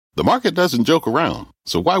The market doesn't joke around,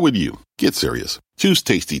 so why would you? Get serious. Choose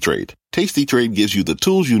Tasty Trade. Tasty Trade gives you the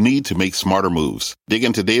tools you need to make smarter moves. Dig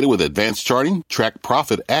into data with advanced charting, track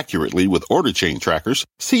profit accurately with order chain trackers,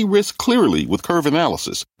 see risk clearly with curve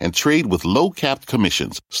analysis, and trade with low-capped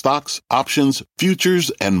commissions, stocks, options,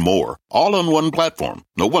 futures, and more. All on one platform.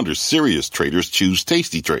 No wonder serious traders choose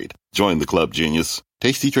Tasty Trade. Join the club, genius.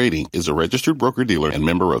 Tasty Trading is a registered broker-dealer and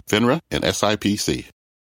member of FINRA and SIPC.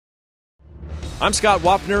 I'm Scott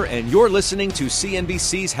Wapner, and you're listening to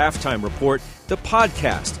CNBC's Halftime Report, the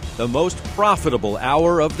podcast, the most profitable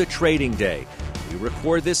hour of the trading day. We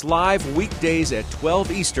record this live weekdays at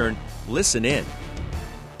 12 Eastern. Listen in.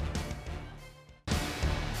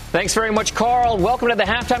 Thanks very much, Carl. Welcome to the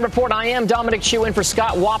Halftime Report. I am Dominic Chu in for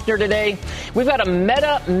Scott Wapner today. We've got a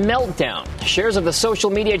Meta meltdown. Shares of the social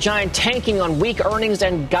media giant tanking on weak earnings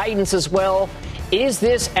and guidance as well. Is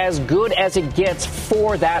this as good as it gets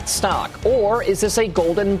for that stock? Or is this a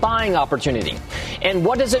golden buying opportunity? And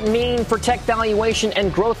what does it mean for tech valuation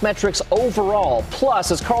and growth metrics overall?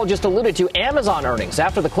 Plus, as Carl just alluded to, Amazon earnings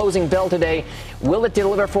after the closing bell today. Will it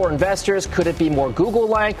deliver for investors? Could it be more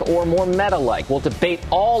Google-like or more Meta-like? We'll debate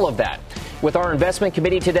all of that with our investment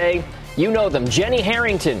committee today. You know them: Jenny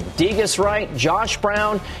Harrington, Degas Wright, Josh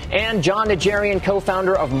Brown, and John Najarian,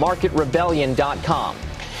 co-founder of MarketRebellion.com.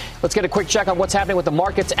 Let's get a quick check on what's happening with the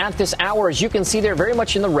markets at this hour. As you can see, they're very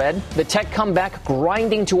much in the red. The tech comeback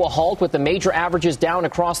grinding to a halt with the major averages down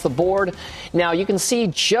across the board. Now, you can see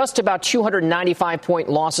just about 295-point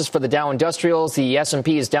losses for the Dow Industrials. The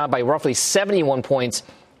S&P is down by roughly 71 points.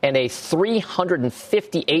 And a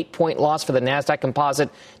 358-point loss for the NASDAQ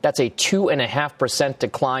Composite. That's a 2.5%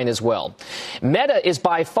 decline as well. Meta is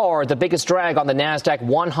by far the biggest drag on the NASDAQ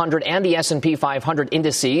 100 and the S&P 500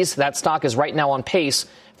 indices. That stock is right now on pace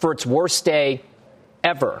for its worst day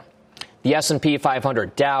ever. The S&P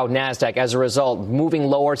 500, Dow, NASDAQ, as a result, moving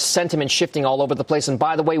lower, sentiment shifting all over the place. And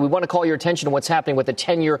by the way, we want to call your attention to what's happening with the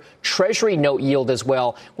 10-year Treasury note yield as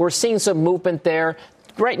well. We're seeing some movement there.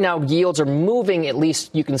 Right now, yields are moving, at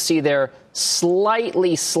least you can see they're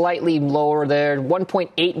slightly lower there.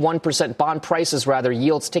 1.81% bond prices, rather,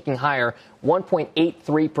 yields ticking higher.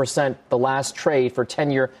 1.83% the last trade for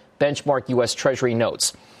 10-year benchmark U.S. Treasury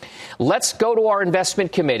notes. Let's go to our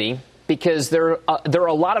investment committee, because there are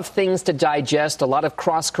a lot of things to digest, a lot of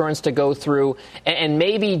cross currents to go through. And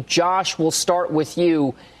maybe, Josh, we'll start with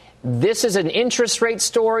you. This is an interest rate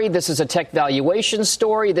story. This is a tech valuation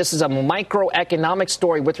story. This is a microeconomic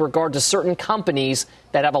story with regard to certain companies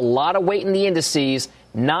that have a lot of weight in the indices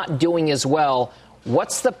not doing as well.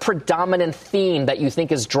 What's the predominant theme that you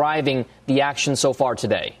think is driving the action so far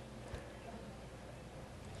today?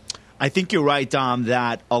 I think you're right, Dom,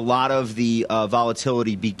 that a lot of the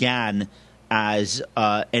volatility began as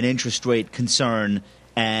an interest rate concern,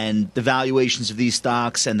 and the valuations of these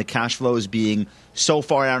stocks and the cash flows being so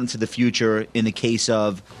far out into the future in the case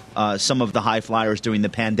of some of the high flyers during the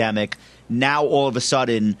pandemic, now all of a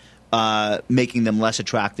sudden making them less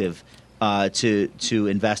attractive to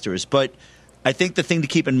investors. But I think the thing to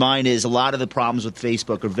keep in mind is a lot of the problems with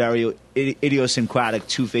Facebook are very idiosyncratic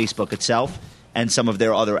to Facebook itself and some of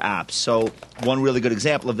their other apps. So one really good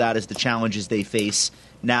example of that is the challenges they face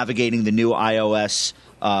navigating the new iOS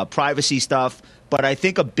privacy stuff. But I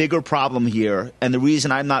think a bigger problem here, and the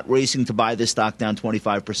reason I'm not racing to buy this stock down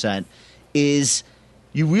 25%, is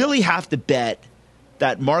you really have to bet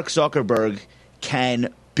that Mark Zuckerberg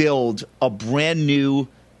can build a brand new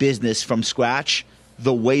business from scratch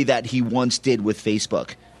the way that he once did with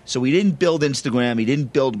Facebook. So he didn't build Instagram, he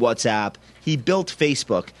didn't build WhatsApp, he built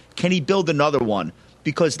Facebook. Can he build another one?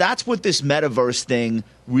 Because that's what this metaverse thing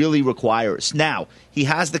really requires. Now, he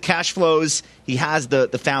has the cash flows, he has the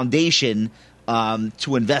foundation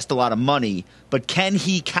to invest a lot of money, but can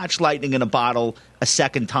he catch lightning in a bottle a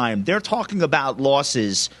second time? They're talking about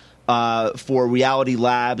losses for Reality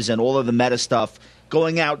Labs and all of the meta stuff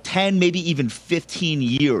going out 10, maybe even 15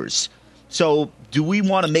 years. So do we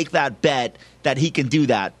want to make that bet that he can do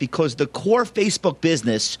that? Because the core Facebook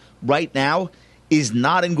business right now is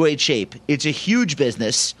not in great shape. It's a huge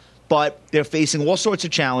business, but they're facing all sorts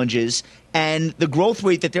of challenges. And the growth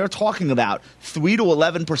rate that they're talking about, 3 to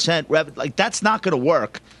 11%, like that's not going to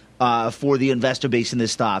work for the investor base in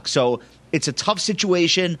this stock. So it's a tough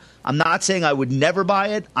situation. I'm not saying I would never buy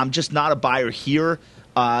it. I'm just not a buyer here.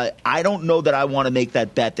 I don't know that I want to make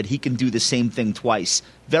that bet that he can do the same thing twice.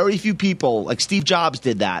 Very few people, like Steve Jobs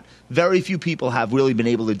did that. Very few people have really been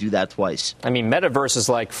able to do that twice. I mean, metaverse is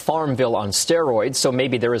like Farmville on steroids, so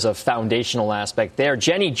maybe there is a foundational aspect there.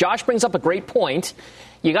 Jenny, Josh brings up a great point.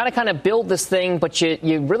 you got to kind of build this thing, but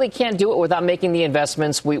you really can't do it without making the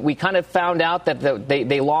investments. We kind of found out that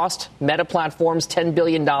they lost Meta Platforms $10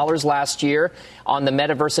 billion last year on the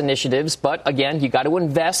metaverse initiatives. But again, you got to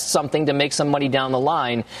invest something to make some money down the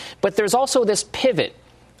line. But there's also this pivot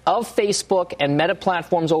of Facebook and Meta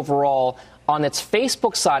Platforms overall on its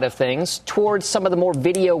Facebook side of things towards some of the more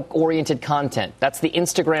video-oriented content. That's the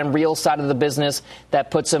Instagram Reels side of the business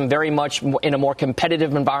that puts them very much in a more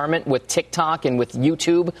competitive environment with TikTok and with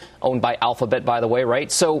YouTube, owned by Alphabet, by the way,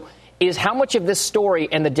 right? So is how much of this story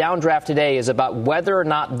and the downdraft today is about whether or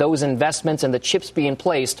not those investments and the chips being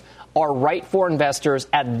placed are right for investors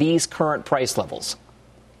at these current price levels?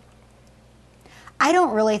 I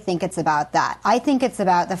don't really think it's about that. I think it's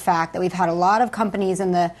about the fact that we've had a lot of companies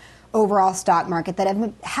in the overall stock market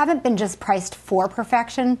that haven't been just priced for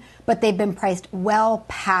perfection, but they've been priced well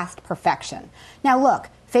past perfection. Now, look,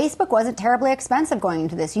 Facebook wasn't terribly expensive going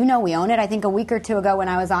into this. You know we own it. I think a week or two ago when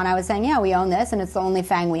I was on, I was saying, yeah, we own this, and it's the only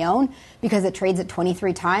FANG we own because it trades at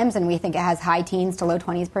 23 times, and we think it has high teens to low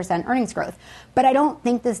 20% earnings growth. But I don't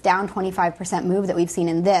think this down 25% move that we've seen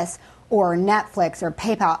in this or Netflix or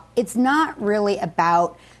PayPal, it's not really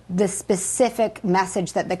about the specific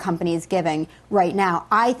message that the company is giving right now.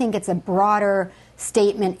 I think it's a broader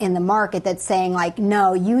statement in the market that's saying, like,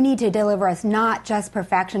 no, you need to deliver us not just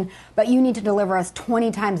perfection, but you need to deliver us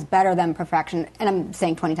 20 times better than perfection. And I'm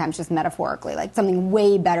saying 20 times just metaphorically, like something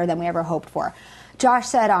way better than we ever hoped for. Josh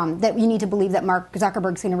said that you need to believe that Mark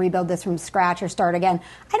Zuckerberg's going to rebuild this from scratch or start again.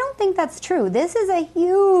 I don't think that's true. This is a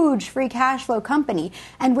huge free cash flow company.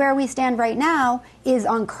 And where we stand right now is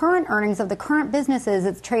on current earnings of the current businesses.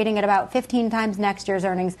 It's trading at about 15 times next year's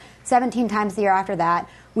earnings, 17 times the year after that.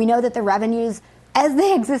 We know that the revenues, as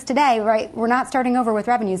they exist today, right, we're not starting over with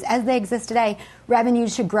revenues. As they exist today,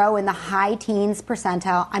 revenues should grow in the high teens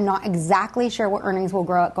percentile. I'm not exactly sure what earnings will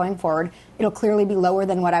grow at going forward. It'll clearly be lower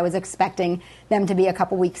than what I was expecting them to be a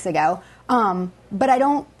couple weeks ago. But I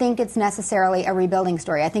don't think it's necessarily a rebuilding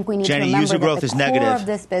story. I think we need to remember user growth that is the core negative. of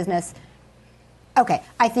this business. Okay,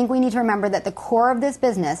 I think we need to remember that the core of this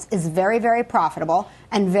business is very, very profitable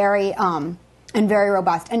and very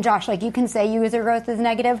robust. And Josh, like, you can say user growth is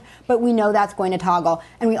negative, but we know that's going to toggle.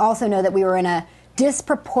 And we also know that we were in a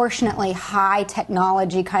disproportionately high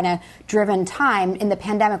technology kind of driven time in the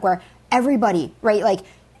pandemic where everybody, right, like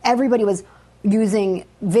everybody was using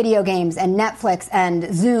video games and Netflix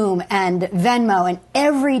and Zoom and Venmo and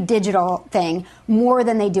every digital thing more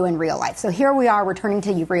than they do in real life. So here we are returning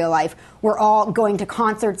to real life. We're all going to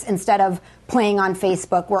concerts instead of playing on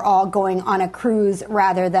Facebook. We're all going on a cruise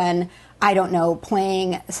rather than, I don't know,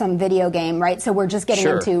 playing some video game, right? So we're just getting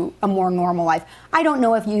into a more normal life. I don't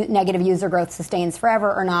know if negative user growth sustains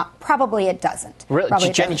forever or not. Probably it doesn't.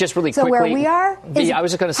 Really, Jenny, just really quickly. So where we are is, I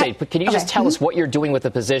was just going to say, can you just tell us what you're doing with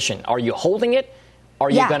the position? Are you holding it?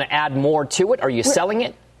 Are you going to add more to it? Are you selling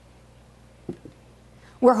it?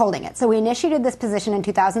 We're holding it. So we initiated this position in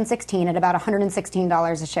 2016 at about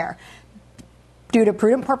 $116 a share. Due to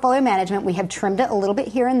prudent portfolio management, we have trimmed it a little bit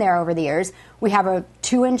here and there over the years. We have a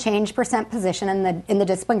 2% and change position in the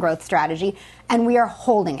disciplined growth strategy, and we are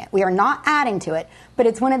holding it. We are not adding to it, but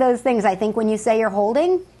it's one of those things, I think, when you say you're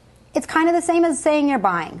holding, it's kind of the same as saying you're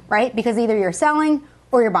buying, right? Because either you're selling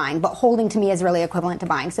or you're buying, but holding to me is really equivalent to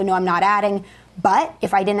buying. So no, I'm not adding, but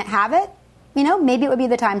if I didn't have it, maybe it would be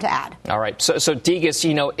the time to add. All right. So Degas,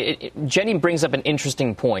 Jenny brings up an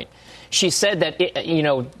interesting point. She said that,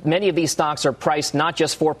 many of these stocks are priced not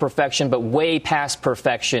just for perfection, but way past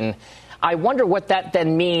perfection. I wonder what that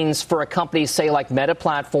then means for a company, say, like Meta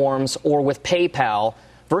Platforms or with PayPal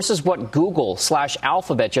versus what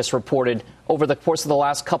Google/Alphabet just reported over the course of the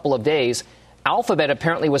last couple of days. Alphabet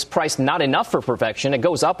apparently was priced not enough for perfection. It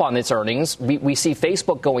goes up on its earnings. We see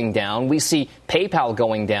Facebook going down. We see PayPal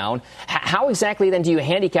going down. How exactly then do you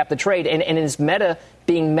handicap the trade? And is Meta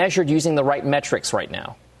being measured using the right metrics right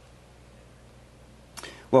now?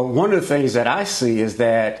 Well, one of the things that I see is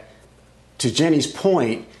that, to Jenny's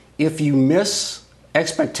point, if you miss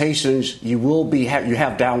expectations, you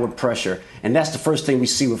have downward pressure. And that's the first thing we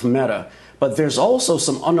see with Meta. But there's also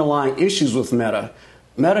some underlying issues with Meta.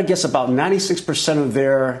 Meta gets about 96% of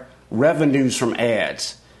their revenues from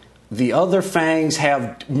ads. The other FANGs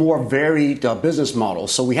have more varied business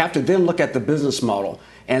models. So we have to then look at the business model.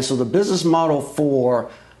 And so the business model for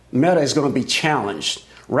Meta is going to be challenged.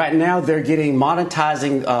 Right now, they're getting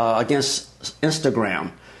monetizing against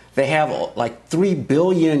Instagram. They have like 3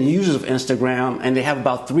 billion users of Instagram, and they have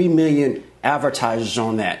about 3 million advertisers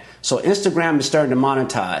on that. So Instagram is starting to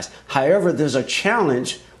monetize. However, there's a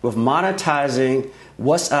challenge with monetizing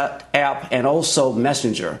WhatsApp, and also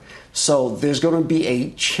Messenger. So there's going to be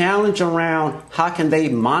a challenge around how can they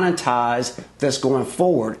monetize this going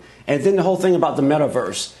forward. And then the whole thing about the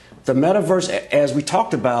metaverse. The metaverse, as we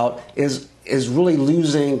talked about, is really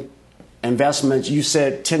losing investments. You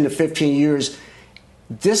said 10 to 15 years.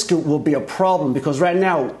 This will be a problem because right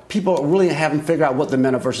now people really haven't figured out what the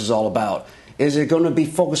metaverse is all about. Is it going to be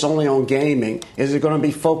focused only on gaming? Is it going to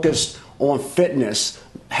be focused on fitness,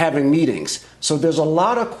 having meetings? So there's a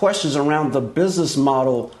lot of questions around the business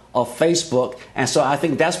model of Facebook. And so I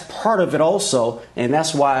think that's part of it also. And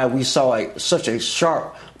that's why we saw such a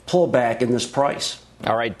sharp pullback in this price.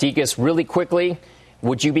 All right, Degas, really quickly,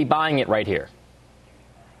 would you be buying it right here?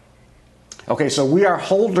 Okay, so we are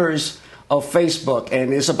holders of Facebook,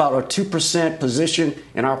 and it's about a 2% position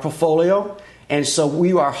in our portfolio. And so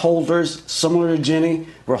we are holders, similar to Jenny.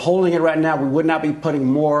 We're holding it right now. We would not be putting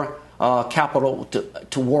more capital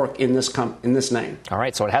to work in this name. All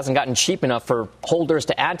right, so it hasn't gotten cheap enough for holders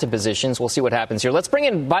to add to positions. We'll see what happens here. Let's bring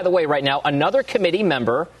in, by the way, right now, another committee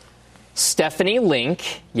member, Stephanie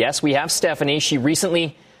Link. Yes, we have Stephanie. She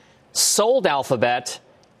recently sold Alphabet,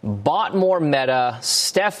 bought more Meta.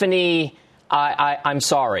 Stephanie, I'm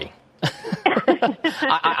sorry.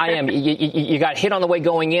 I am. You got hit on the way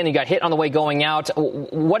going in. You got hit on the way going out.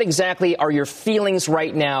 What exactly are your feelings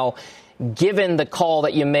right now, given the call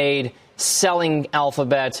that you made, selling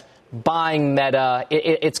Alphabet, buying Meta?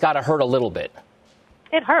 It's got to hurt a little bit.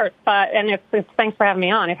 It hurts, and thanks for having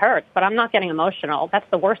me on. It hurts, but I'm not getting emotional. That's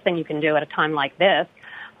the worst thing you can do at a time like this.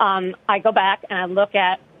 I go back and I look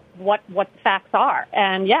at what the facts are,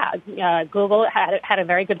 and Google had a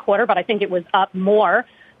very good quarter, but I think it was up more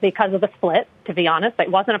because of the split, to be honest. It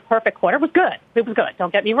wasn't a perfect quarter. It was good. It was good.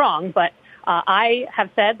 Don't get me wrong. But I have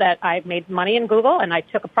said that I made money in Google and I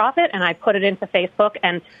took a profit and I put it into Facebook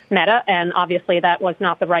and Meta. And obviously that was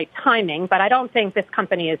not the right timing. But I don't think this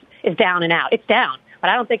company is down and out. It's down, but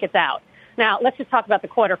I don't think it's out. Now, let's just talk about the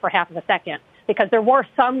quarter for half of a second, because there were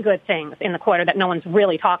some good things in the quarter that no one's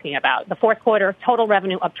really talking about. The fourth quarter, total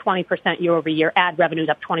revenue up 20% year over year, ad revenues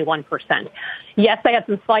up 21%. Yes, they had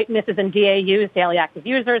some slight misses in DAUs, daily active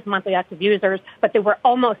users, monthly active users, but they were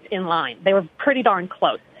almost in line. They were pretty darn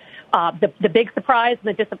close. The big surprise,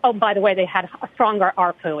 by the way, they had a stronger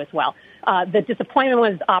ARPU as well. The disappointment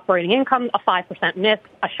was operating income, a 5% miss,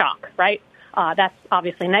 a shock, right? That's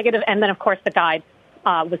obviously negative. And then, of course, the guide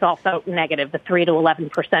was also negative, the 3 to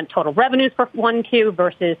 11% total revenues for 1Q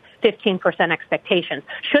versus 15% expectations.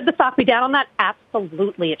 Should the stock be down on that?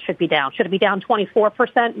 Absolutely, it should be down. Should it be down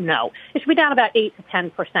 24%? No. It should be down about 8 to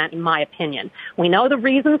 10%, in my opinion. We know the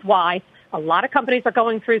reasons why. A lot of companies are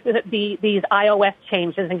going through these iOS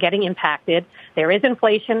changes and getting impacted. There is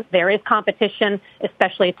inflation. There is competition,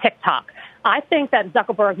 especially TikTok. I think that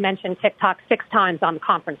Zuckerberg mentioned TikTok 6 times on the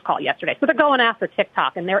conference call yesterday. So they're going after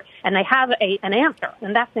TikTok, and they have an answer,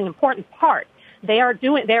 and that's the important part. They're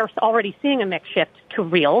already seeing a mix shift to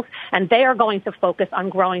Reels, and they are going to focus on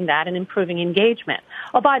growing that and improving engagement.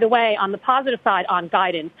 Oh, by the way, on the positive side on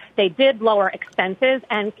guidance, they did lower expenses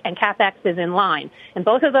and CapEx is in line. And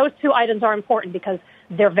both of those two items are important because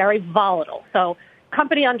they're very volatile. So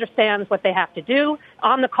company understands what they have to do.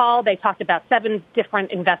 On the call, they talked about 7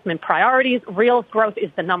 different investment priorities. Reels growth is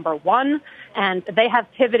the number one, and they have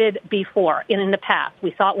pivoted before in the past.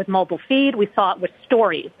 We saw it with mobile feed. We saw it with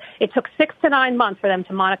stories. It took 6 to 9 months for them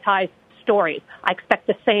to monetize stories. I expect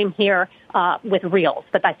the same here with Reels,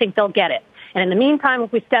 but I think they'll get it. And in the meantime,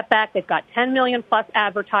 if we step back, they've got 10 million plus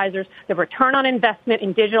advertisers. The return on investment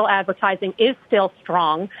in digital advertising is still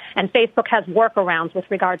strong. And Facebook has workarounds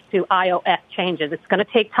with regards to iOS changes. It's going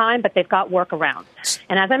to take time, but they've got workarounds.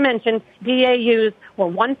 And as I mentioned, DAUs were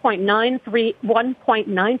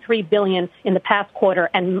 1.93 billion in the past quarter,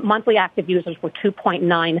 and monthly active users were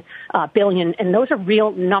 2.9 billion. And those are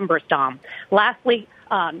real numbers, Dom. Lastly,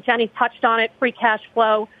 Jenny touched on it, free cash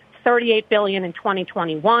flow. $38 billion in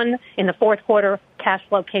 2021. In the fourth quarter, cash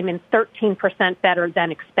flow came in 13% better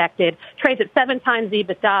than expected. Trades at 7 times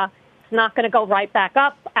EBITDA. It's not going to go right back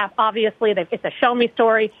up. Obviously, it's a show-me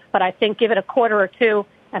story, but I think give it a quarter or two,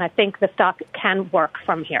 and I think the stock can work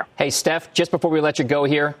from here. Hey, Steph, just before we let you go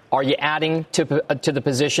here, are you adding to the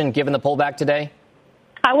position given the pullback today?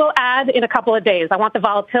 I will add in a couple of days. I want the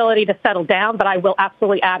volatility to settle down, but I will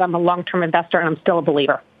absolutely add. I'm a long-term investor, and I'm still a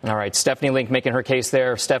believer. All right. Stephanie Link making her case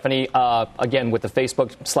there. Stephanie, again, with the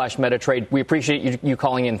Facebook/Meta trade. We appreciate you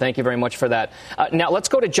calling in. Thank you very much for that. Now, let's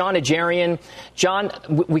go to Jon Najarian. John,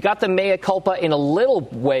 we got the mea culpa in a little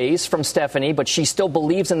ways from Stephanie, but she still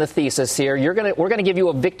believes in the thesis here. We're going to give you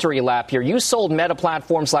a victory lap here. You sold Meta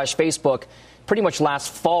platform/Facebook pretty much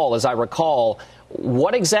last fall, as I recall.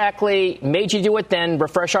 What exactly made you do it then?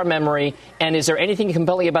 Refresh our memory. And is there anything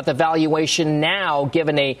compelling about the valuation now,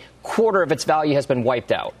 given a quarter of its value has been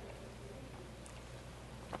wiped out?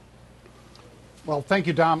 Well, thank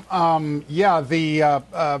you, Dom. The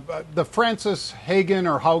Francis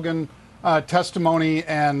Haugen testimony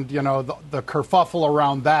and, the kerfuffle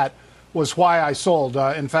around that was why I sold.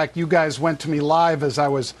 In fact, you guys went to me live as I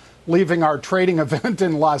was leaving our trading event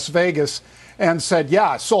in Las Vegas and said,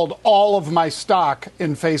 I sold all of my stock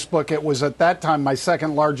in Facebook. It was at that time my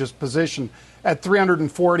second largest position at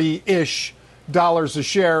 $340-ish a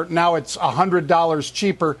share. Now it's $100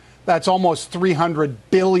 cheaper. That's almost $300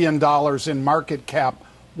 billion in market cap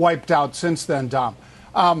wiped out since then, Dom.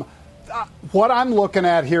 What I'm looking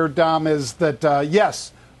at here, Dom, is that,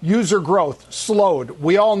 yes, user growth slowed.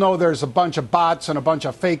 We all know there's a bunch of bots and a bunch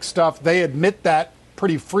of fake stuff. They admit that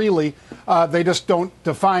pretty freely. They just don't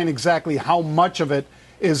define exactly how much of it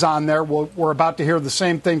is on there. We're about to hear the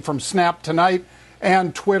same thing from Snap tonight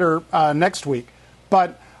and Twitter next week.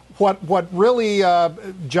 But what really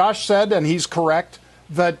Josh said, and he's correct,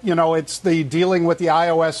 that, it's the dealing with the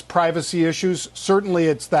iOS privacy issues. Certainly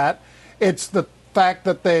it's that. It's the fact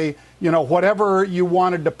that they, whatever you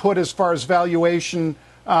wanted to put as far as valuation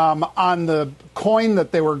on the coin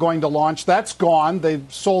that they were going to launch, that's gone. They've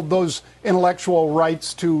sold those intellectual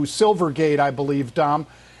rights to Silvergate, I believe, Dom.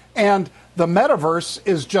 And the metaverse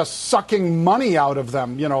is just sucking money out of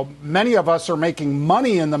them. Many of us are making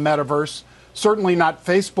money in the metaverse, certainly not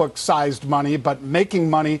Facebook-sized money, but making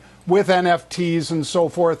money with NFTs and so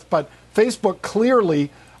forth. But Facebook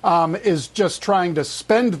clearly is just trying to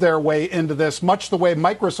spend their way into this, much the way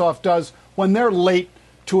Microsoft does when they're late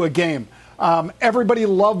to a game. Everybody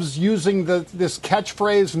loves using this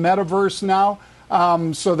catchphrase, metaverse, now.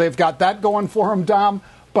 So they've got that going for them, Dom.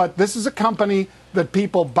 But this is a company that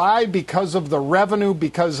people buy because of the revenue,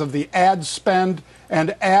 because of the ad spend.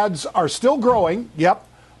 And ads are still growing, yep.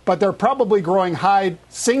 But they're probably growing high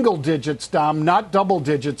single digits, Dom, not double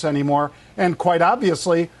digits anymore. And quite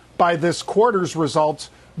obviously, by this quarter's results,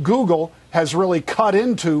 Google has really cut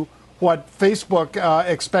into what Facebook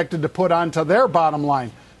expected to put onto their bottom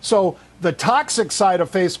line. So the toxic side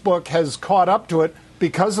of Facebook has caught up to it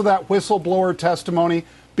because of that whistleblower testimony,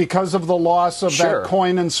 because of the loss of that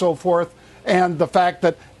coin and so forth, and the fact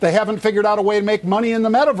that they haven't figured out a way to make money in the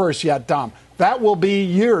metaverse yet, Dom. That will be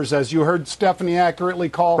years, as you heard Stephanie accurately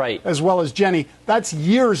call, as well as Jenny. That's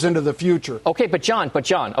years into the future. Okay, but John,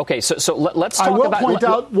 okay, so let's talk about... I will point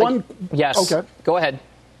out one... Yes, okay. Go ahead.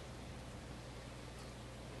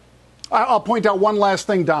 I'll point out one last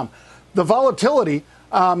thing, Dom. The volatility,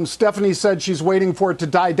 Stephanie said she's waiting for it to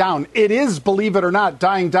die down. It is, believe it or not,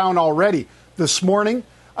 dying down already. This morning,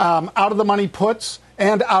 out of the money puts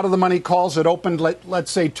and out of the money calls, it opened,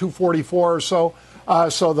 let's say, 244 or so.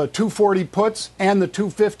 So the 240 puts and the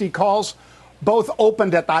 250 calls both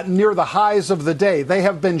opened at near the highs of the day. They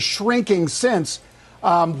have been shrinking since,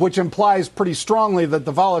 which implies pretty strongly that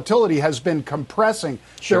the volatility has been compressing.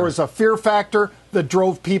 Sure. There was a fear factor that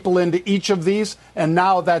drove people into each of these, and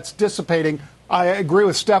now that's dissipating. I agree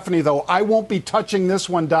with Stephanie, though. I won't be touching this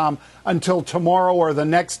one, Dom, until tomorrow or the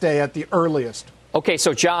next day at the earliest. Okay,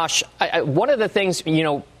 so Josh, one of the things,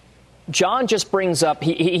 John just brings up,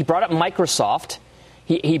 he brought up Microsoft.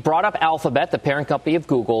 He brought up Alphabet, the parent company of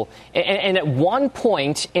Google, and at one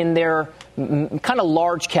point in their kind of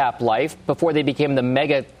large cap life, before they became the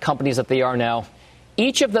mega companies that they are now,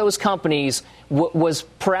 each of those companies was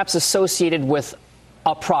perhaps associated with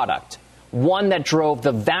a product, one that drove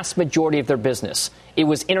the vast majority of their business. It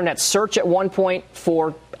was internet search at one point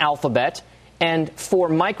for Alphabet, and for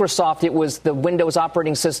Microsoft, it was the Windows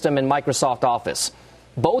operating system and Microsoft Office.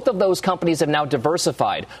 Both of those companies have now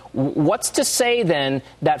diversified. What's to say, then,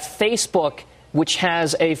 that Facebook, which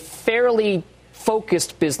has a fairly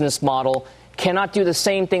focused business model, cannot do the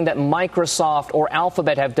same thing that Microsoft or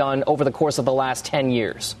Alphabet have done over the course of the last 10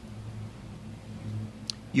 years?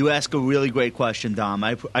 You ask a really great question, Dom.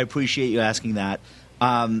 I appreciate you asking that.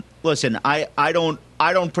 Listen, I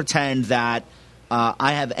don't pretend that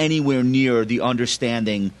I have anywhere near the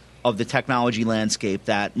understanding of the technology landscape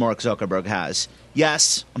that Mark Zuckerberg has.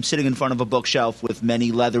 Yes, I'm sitting in front of a bookshelf with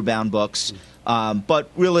many leather-bound books, but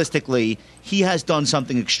realistically, he has done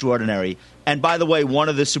something extraordinary. And by the way, one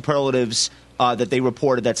of the superlatives that they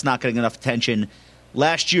reported that's not getting enough attention,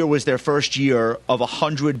 last year was their first year of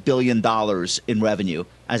 $100 billion in revenue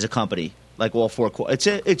as a company, like all four quarters.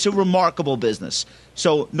 It's a remarkable business.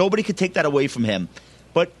 So nobody could take that away from him.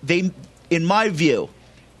 But they, in my view,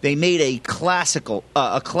 they made a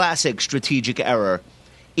classic strategic error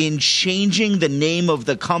in changing the name of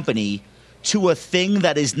the company to a thing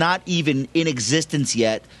that is not even in existence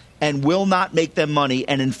yet and will not make them money,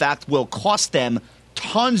 and in fact will cost them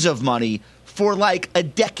tons of money for like a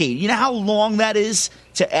decade. You know how long that is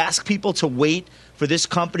to ask people to wait for this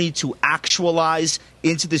company to actualize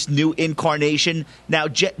into this new incarnation? Now,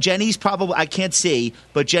 Jenny's probably, I can't see,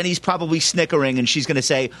 but Jenny's probably snickering, and she's going to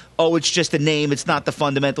say, oh, it's just a name. It's not the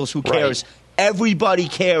fundamentals. Who cares? Right. Everybody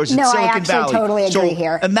cares. No, it's Silicon I actually Valley. totally agree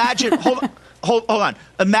here. Imagine, hold on.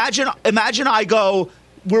 Imagine I go,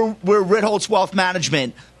 we're Ritholtz Wealth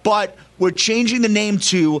Management, but we're changing the name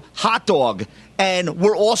to Hot Dog, and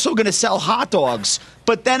we're also going to sell hot dogs.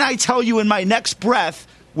 But then I tell you in my next breath,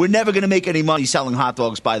 we're never going to make any money selling hot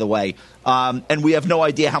dogs, by the way. And we have no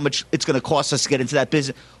idea how much it's going to cost us to get into that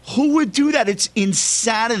business. Who would do that? It's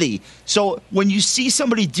insanity. So when you see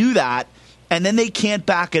somebody do that and then they can't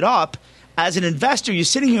back it up, as an investor, you're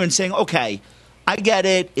sitting here and saying, okay, I get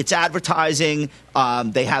it. It's advertising.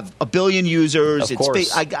 They have 1 billion users. Of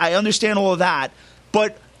course. I understand all of that.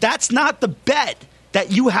 But that's not the bet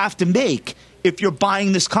that you have to make if you're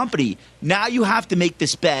buying this company. Now you have to make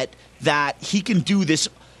this bet that he can do this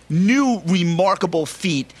new remarkable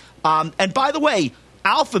feat. And by the way,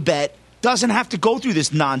 Alphabet doesn't have to go through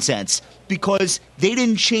this nonsense because they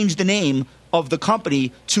didn't change the name of the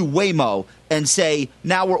company to Waymo and say,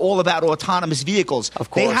 now we're all about autonomous vehicles.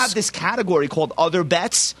 Of course. They have this category called other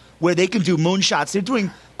bets where they can do moonshots. They're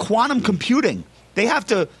doing quantum computing. They have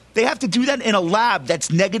to do that in a lab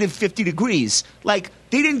that's negative 50 degrees. Like,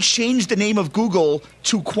 they didn't change the name of Google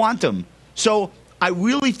to quantum. So I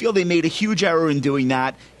really feel they made a huge error in doing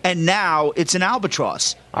that, and now it's an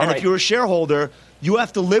albatross. If you're a shareholder, you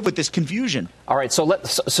have to live with this confusion. All right, so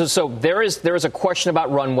there is a question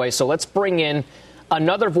about Runway. So let's bring in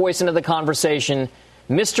another voice into the conversation,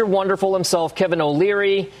 Mr. Wonderful himself, Kevin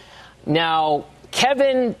O'Leary. Now,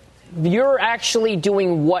 Kevin, you're actually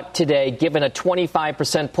doing what today, given a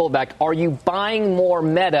 25% pullback? Are you buying more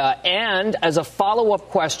Meta? And as a follow-up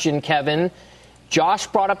question, Kevin, Josh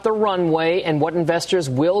brought up the runway and what investors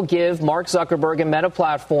will give Mark Zuckerberg and Meta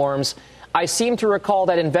Platforms. I seem to recall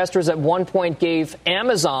that investors at one point gave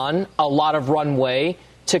Amazon a lot of runway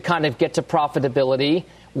to kind of get to profitability.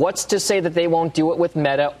 What's to say that they won't do it with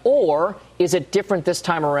Meta? Or is it different this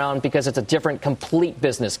time around because it's a different, complete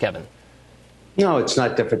business, Kevin? No, it's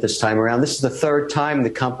not different this time around. This is the third time the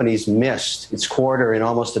company's missed its quarter in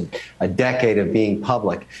almost a decade of being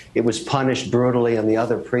public. It was punished brutally on the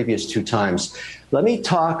other previous 2 times. Let me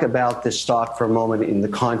talk about this stock for a moment in the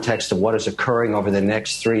context of what is occurring over the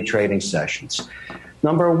next 3 trading sessions.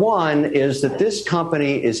 Number one is that this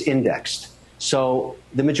company is indexed. So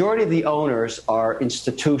the majority of the owners are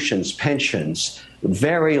institutions, pensions,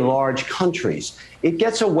 very large countries. It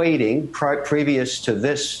gets a weighting previous to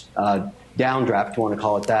this downdraft, if you want to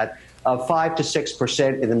call it that, of 5 to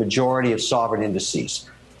 6% in the majority of sovereign indices.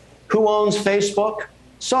 Who owns Facebook?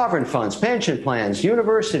 Sovereign funds, pension plans,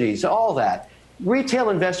 universities, all that. Retail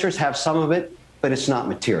investors have some of it, but it's not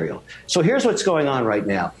material. So here's what's going on right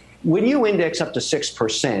now. When you index up to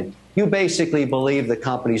 6%, you basically believe the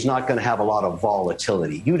company's not going to have a lot of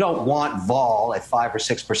volatility. You don't want vol at 5 or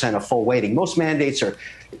 6% of full weighting. Most mandates are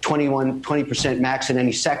 20% max in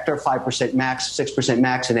any sector, 5% max, 6%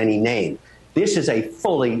 max in any name. This is a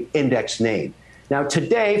fully indexed name. Now,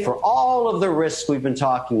 today, for all of the risks we've been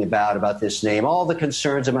talking about this name, all the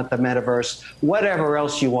concerns about the metaverse, whatever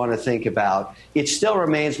else you want to think about, it still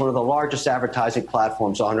remains one of the largest advertising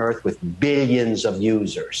platforms on earth with billions of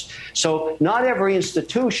users. So not every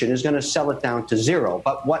institution is going to sell it down to 0.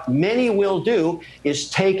 But what many will do is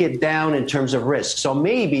take it down in terms of risk. So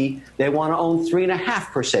maybe they want to own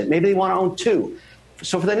 3.5%. Maybe they want to own 2%.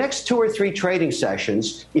 So for the next 2 or 3 trading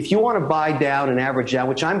sessions, if you want to buy down and average down,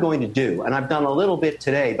 which I'm going to do, and I've done a little bit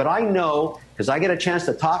today, but I know, because I get a chance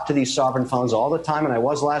to talk to these sovereign funds all the time, and I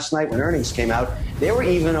was last night when earnings came out, they were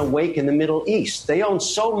even awake in the Middle East. They own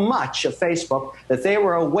so much of Facebook that they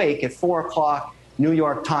were awake at 4 o'clock New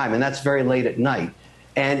York time, and that's very late at night.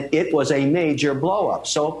 And it was a major blow-up.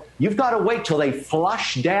 So you've got to wait till they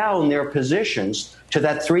flush down their positions to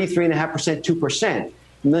that 3.5%, 2%.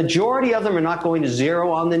 Majority of them are not going to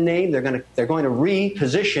 0 on the name. They're going to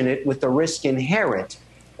reposition it with the risk inherent.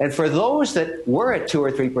 And for those that were at 2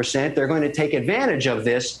 or 3%, they're going to take advantage of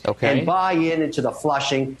this and buy into the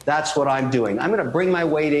flushing. That's what I'm doing. I'm going to bring my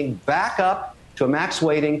weighting back up to a max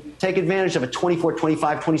weighting, take advantage of a 24,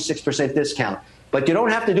 25, 26% discount. But you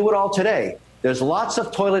don't have to do it all today. There's lots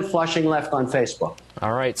of toilet flushing left on Facebook.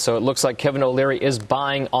 All right, so it looks like Kevin O'Leary is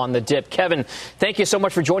buying on the dip. Kevin, thank you so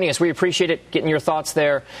much for joining us. We appreciate it, getting your thoughts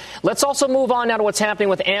there. Let's also move on now to what's happening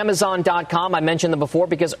with Amazon.com. I mentioned them before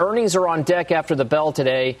because earnings are on deck after the bell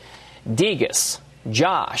today. Degas,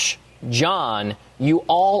 Josh, John, you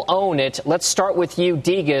all own it. Let's start with you,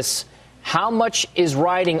 Degas. How much is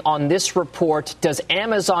riding on this report? Does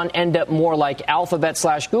Amazon end up more like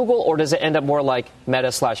Alphabet/Google, or does it end up more like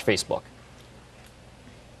Meta/Facebook?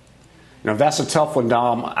 Now, that's a tough one,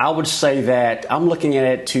 Dom. I would say that I'm looking at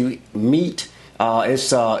it to meet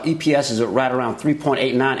its EPS is right around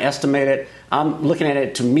 3.89 estimated. I'm looking at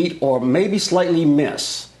it to meet or maybe slightly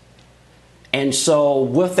miss. And so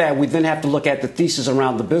with that, we then have to look at the thesis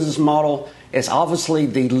around the business model. It's obviously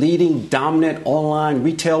the leading dominant online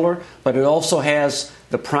retailer, but it also has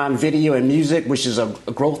the Prime Video and music, which is a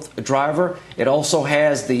growth driver. It also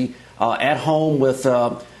has the at home with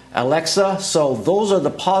Alexa. So those are the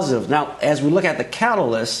positives. Now, as we look at the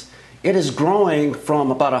catalyst, it is growing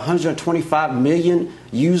from about 125 million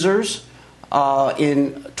users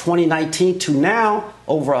in 2019 to now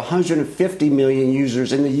over 150 million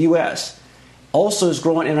users in the U.S. Also is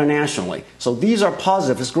growing internationally. So these are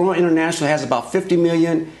positive. It's growing internationally, has about 50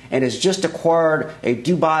 million, and has just acquired a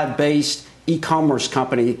Dubai-based e-commerce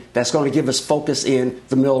company that's going to give us focus in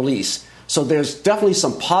the Middle East. So there's definitely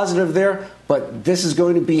some positive there, but this is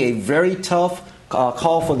going to be a very tough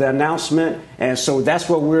call for the announcement. And so that's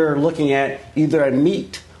what we're looking at, either a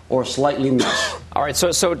meet or slightly miss. All right,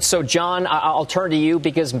 so John, I'll turn to you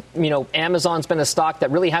because, Amazon's been a stock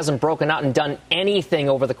that really hasn't broken out and done anything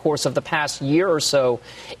over the course of the past year or so.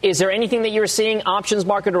 Is there anything that you're seeing, options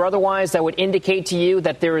market or otherwise, that would indicate to you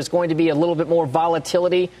that there is going to be a little bit more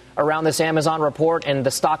volatility around this Amazon report and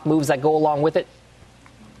the stock moves that go along with it?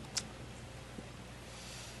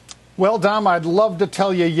 Well, Dom, I'd love to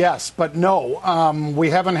tell you yes, but no. We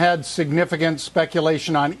haven't had significant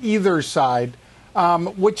speculation on either side.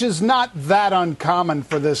 Which is not that uncommon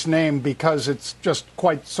for this name because it's just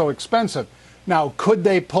quite so expensive. Now, could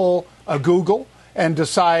they pull a Google and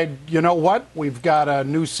decide, you know what, we've got a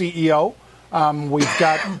new CEO, we've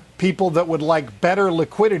got people that would like better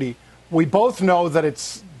liquidity. We both know that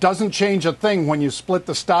it doesn't change a thing when you split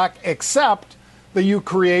the stock, except that you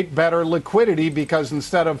create better liquidity because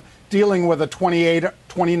instead of dealing with a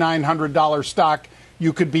 $2,900 stock,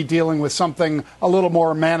 you could be dealing with something a little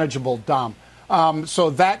more manageable, Dom.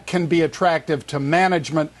 So that can be attractive to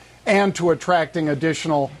management and to attracting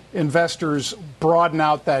additional investors, broaden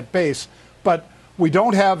out that base. But we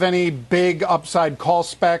don't have any big upside call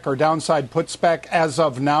spec or downside put spec as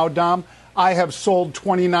of now, Dom. I have sold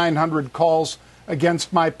 2,900 calls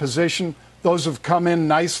against my position. Those have come in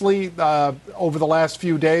nicely over the last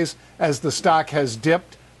few days as the stock has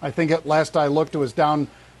dipped. I think at last I looked, it was down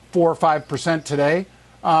 4 or 5% today.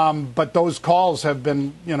 But those calls have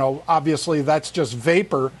been, obviously that's just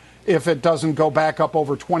vapor if it doesn't go back up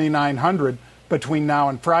over 2,900 between now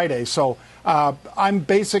and Friday. So I'm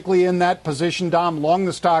basically in that position, Dom, long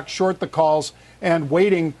the stock, short the calls, and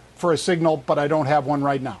waiting for a signal, but I don't have one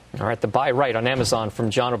right now. All right, the buy right on Amazon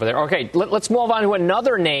from John over there. Okay, let's move on to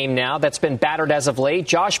another name now that's been battered as of late.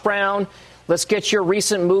 Josh Brown, let's get your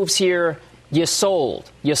recent moves here. You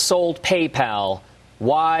sold PayPal.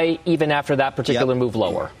 Why, even after that particular move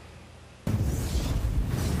lower?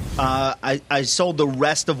 I sold the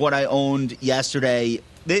rest of what I owned yesterday.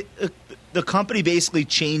 The company basically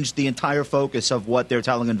changed the entire focus of what they're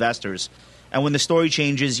telling investors. And when the story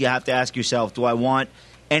changes, you have to ask yourself, do I want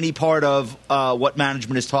any part of what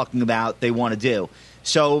management is talking about they want to do?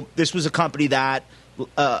 So this was a company that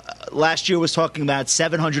last year was talking about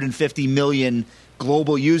 750 million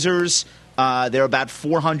global users. They're about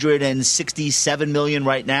 467 million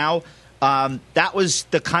right now. That was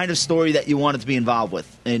the kind of story that you wanted to be involved with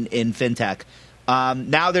in fintech.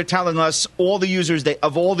 Now they're telling us all the users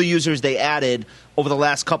they added over the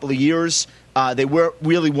last couple of years, they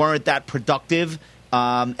really weren't that productive.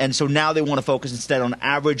 And so now they want to focus instead on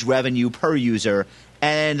average revenue per user.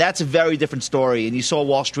 And that's a very different story. And you saw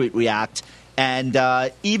Wall Street react. And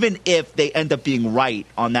even if they end up being right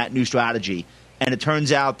on that new strategy, and it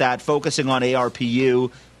turns out that focusing on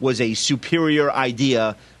ARPU was a superior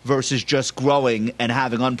idea versus just growing and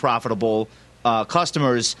having unprofitable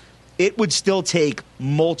customers, it would still take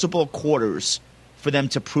multiple quarters for them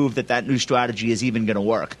to prove that new strategy is even going to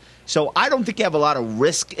work. So I don't think you have a lot of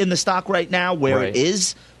risk in the stock right now where it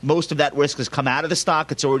is. Most of that risk has come out of the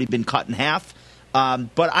stock. It's already been cut in half.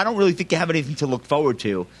 But I don't really think you have anything to look forward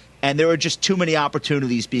to. And there are just too many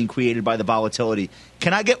opportunities being created by the volatility.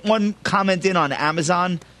 Can I get one comment in on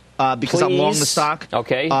Amazon because Please. I'm long the stock?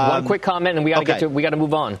 Okay, one quick comment, and we got to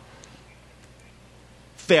move on.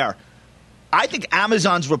 Fair. I think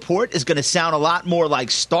Amazon's report is going to sound a lot more like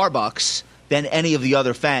Starbucks than any of the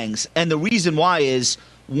other FANGs. And the reason why is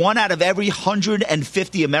 1 out of every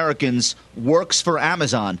 150 Americans works for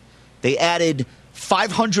Amazon. They added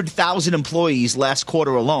 500,000 employees last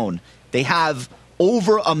quarter alone. They have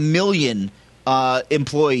over 1 million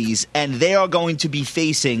employees, and they are going to be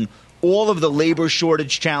facing all of the labor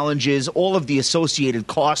shortage challenges, all of the associated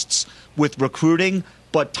costs with recruiting,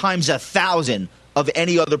 but times 1,000 of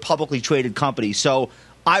any other publicly traded company. So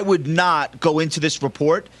I would not go into this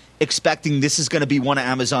report expecting this is going to be one of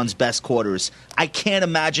Amazon's best quarters. I can't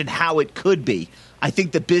imagine how it could be. I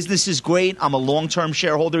think the business is great. I'm a long-term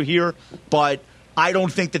shareholder here, but I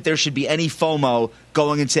don't think that there should be any FOMO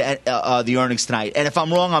going into the earnings tonight. And if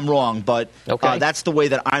I'm wrong, I'm wrong. But that's the way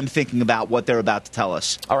that I'm thinking about what they're about to tell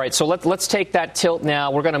us. All right, so let's take that tilt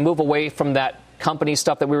now. We're going to move away from that company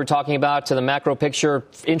stuff that we were talking about to the macro picture.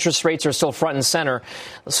 Interest rates are still front and center.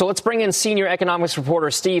 So let's bring in senior economics reporter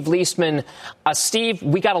Steve Liesman. Steve,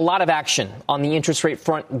 we got a lot of action on the interest rate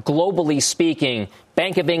front, globally speaking.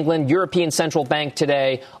 Bank of England, European Central Bank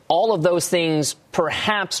today, all of those things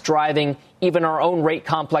perhaps driving even our own rate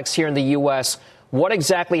complex here in the U.S. What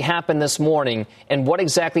exactly happened this morning, and what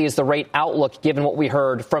exactly is the rate outlook given what we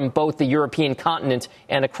heard from both the European continent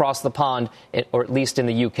and across the pond, or at least in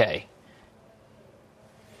the U.K.?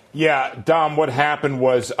 Yeah, Dom, what happened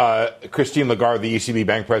was Christine Lagarde, the ECB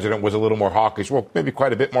bank president, was a little more hawkish, well, maybe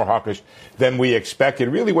quite a bit more hawkish than we expected.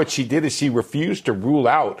 Really what she did is she refused to rule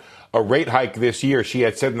out a rate hike this year. She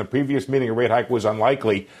had said in the previous meeting a rate hike was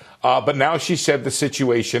unlikely. But now she said the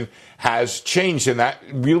situation has changed, and that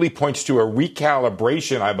really points to a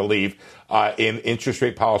recalibration, I believe, in interest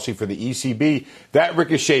rate policy for the ECB. That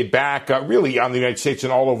ricocheted back really on the United States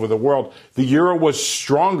and all over the world. The euro was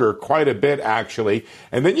stronger quite a bit, actually.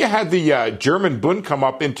 And then you had the German Bund come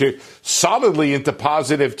up solidly into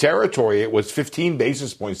positive territory. It was 15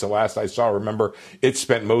 basis points the last I saw. Remember, it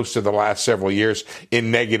spent most of the last several years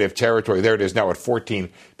in negative territory. There it is now at 14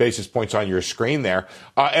 basis points on your screen there.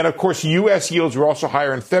 And, of course, U.S. yields were also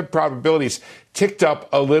higher, and Fed probabilities ticked up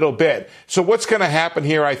a little bit. So what's going to happen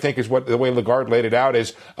here, I think, is what the way Lagarde laid it out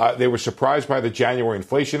is they were surprised by the January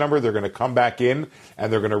inflation number. They're going to come back in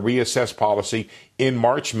and they're going to reassess policy in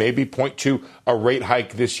March, maybe point to a rate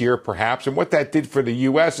hike this year, perhaps. And what that did for the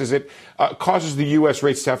U.S. is it causes the U.S.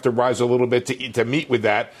 rates to have to rise a little bit to meet with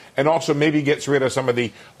that, and also maybe gets rid of some of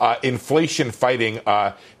the inflation fighting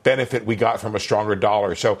benefit we got from a stronger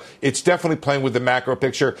dollar. So it's definitely playing with the macro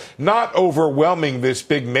picture, not overwhelming this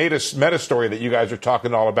big meta story that you guys are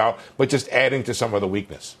talking all about, but just adding to some of the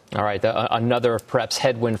weakness. All right. Another perhaps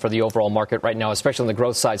headwind for the overall market right now, especially on the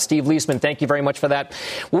growth side. Steve Liesman, thank you very much for that.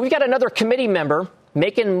 Well, we've got another committee member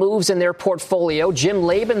making moves in their portfolio. Jim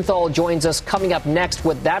Lebenthal joins us coming up next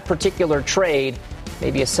with that particular trade,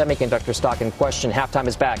 maybe a semiconductor stock in question. Halftime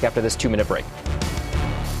is back after this 2-minute break.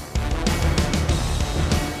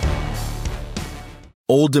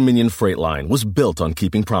 Old Dominion Freight Line was built on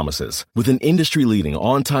keeping promises. With an industry-leading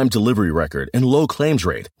on-time delivery record and low claims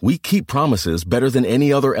rate, we keep promises better than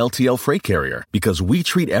any other LTL freight carrier because we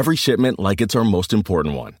treat every shipment like it's our most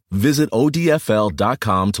important one. Visit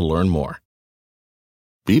odfl.com to learn more.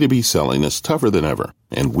 B2B selling is tougher than ever,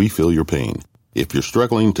 and we feel your pain. If you're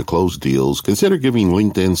struggling to close deals, consider giving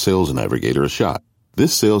LinkedIn Sales Navigator a shot.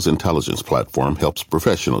 This sales intelligence platform helps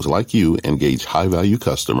professionals like you engage high-value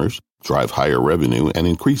customers, drive higher revenue, and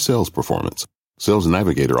increase sales performance. Sales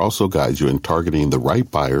Navigator also guides you in targeting the right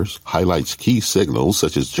buyers, highlights key signals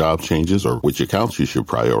such as job changes or which accounts you should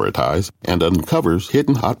prioritize, and uncovers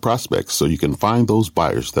hidden hot prospects so you can find those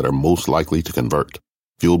buyers that are most likely to convert.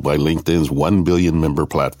 Fueled by LinkedIn's 1 billion member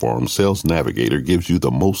platform, Sales Navigator gives you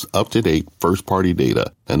the most up-to-date first-party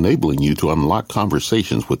data, enabling you to unlock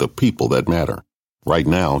conversations with the people that matter. Right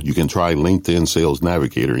now, you can try LinkedIn Sales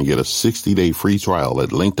Navigator and get a 60-day free trial at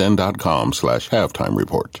linkedin.com/halftime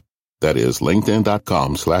report. That is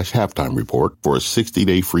linkedin.com/halftime report for a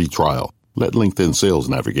 60-day free trial. Let LinkedIn Sales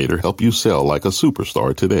Navigator help you sell like a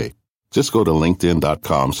superstar today. Just go to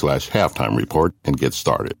linkedin.com/halftime report and get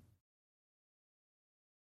started.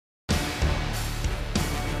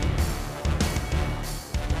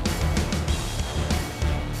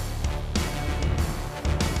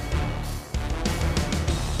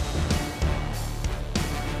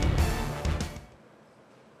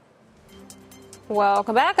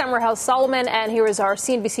 Welcome back. I'm Rahel Solomon, and here is our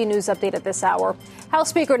CNBC News update at this hour. House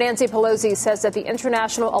Speaker Nancy Pelosi says that the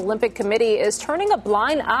International Olympic Committee is turning a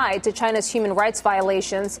blind eye to China's human rights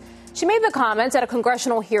violations. She made the comments at a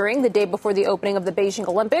congressional hearing the day before the opening of the Beijing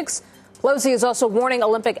Olympics. Pelosi is also warning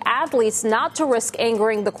Olympic athletes not to risk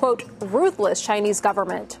angering the, quote, ruthless Chinese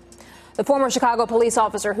government. The former Chicago police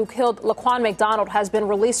officer who killed Laquan McDonald has been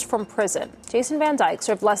released from prison. Jason Van Dyke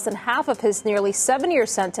served less than half of his nearly 7-year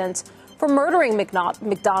sentence for murdering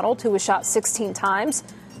McDonald, who was shot 16 times.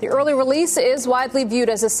 The early release is widely viewed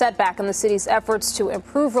as a setback in the city's efforts to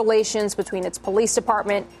improve relations between its police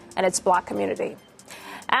department and its black community.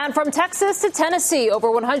 And from Texas to Tennessee, over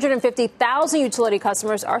 150,000 utility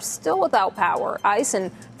customers are still without power. Ice and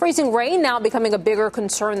freezing rain now becoming a bigger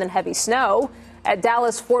concern than heavy snow. At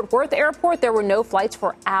Dallas-Fort Worth Airport, there were no flights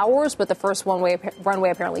for hours, but the first runway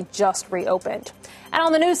apparently just reopened. And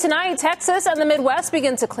on the news tonight, Texas and the Midwest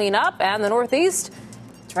begin to clean up, and the Northeast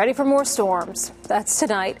is ready for more storms. That's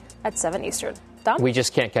tonight at 7 Eastern. Dom? We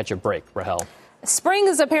just can't catch a break, Rahel. Spring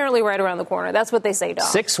is apparently right around the corner. That's what they say, Dom.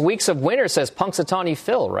 6 weeks of winter, says Punxsutawney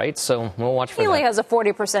Phil, right? So we'll watch for that. He only has a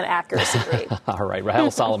 40% accuracy rate. All right, Rahel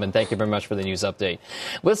Solomon, thank you very much for the news update.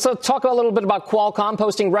 Let's talk a little bit about Qualcomm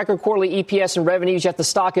posting record quarterly EPS and revenues, yet the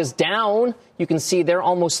stock is down. You can see they're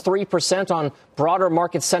almost 3% on broader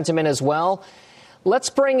market sentiment as well. Let's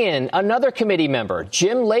bring in another committee member,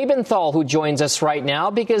 Jim Lebenthal, who joins us right now,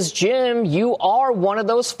 because, Jim, you are one of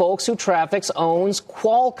those folks who Trafix owns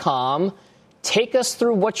Qualcomm. Take us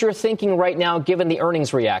through what you're thinking right now, given the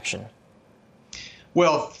earnings reaction.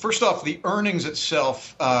 Well, first off, the earnings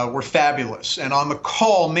itself were fabulous. And on the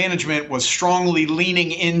call, management was strongly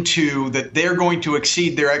leaning into that they're going to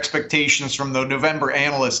exceed their expectations from the November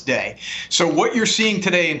Analyst Day. So what you're seeing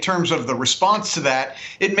today in terms of the response to that,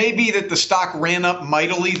 it may be that the stock ran up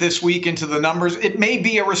mightily this week into the numbers. It may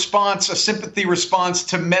be a response, a sympathy response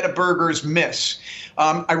to Metaburger's miss.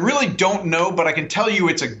 I really don't know, but I can tell you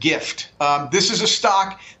it's a gift. This is a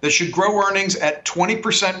stock that should grow earnings at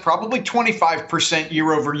 20%, probably 25%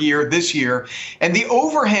 year over year this year. And the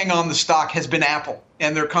overhang on the stock has been Apple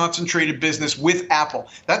and their concentrated business with Apple.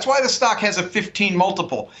 That's why the stock has a 15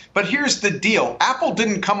 multiple. But here's the deal. Apple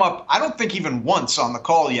didn't come up, I don't think even once on the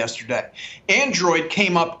call yesterday. Android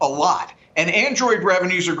came up a lot, and Android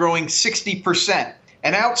revenues are growing 60%.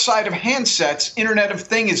 And outside of handsets, Internet of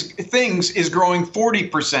Things is growing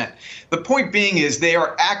 40%. The point being is they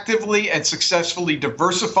are actively and successfully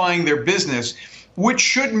diversifying their business, which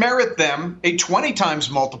should merit them a 20 times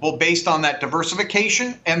multiple based on that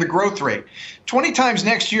diversification and the growth rate. 20 times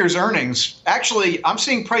next year's earnings. Actually, I'm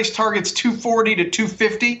seeing price targets 240 to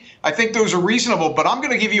 250. I think those are reasonable, but I'm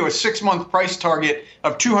going to give you a 6-month price target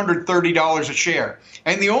of $230 a share.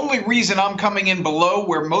 And the only reason I'm coming in below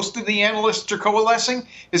where most of the analysts are coalescing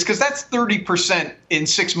is because that's 30% in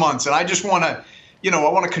 6 months. And I just want to,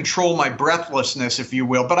 I want to control my breathlessness, if you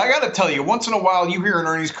will. But I got to tell you, once in a while you hear an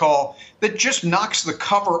earnings call that just knocks the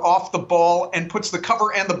cover off the ball and puts the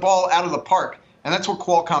cover and the ball out of the park. And that's what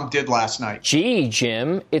Qualcomm did last night. Gee,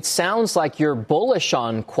 Jim, it sounds like you're bullish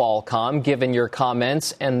on Qualcomm, given your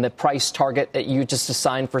comments and the price target that you just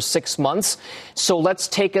assigned for 6 months. So let's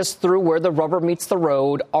take us through where the rubber meets the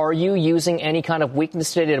road. Are you using any kind of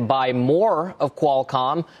weakness today to buy more of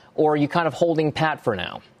Qualcomm, or are you kind of holding pat for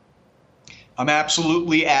now? I'm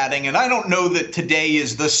absolutely adding, and I don't know that today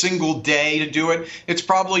is the single day to do it. It's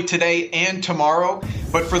probably today and tomorrow.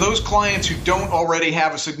 But for those clients who don't already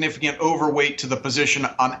have a significant overweight to the position,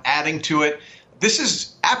 I'm adding to it. This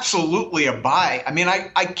is absolutely a buy. I mean,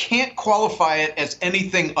 I can't qualify it as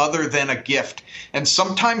anything other than a gift. And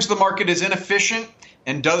sometimes the market is inefficient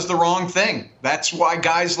and does the wrong thing. That's why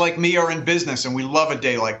guys like me are in business, and we love a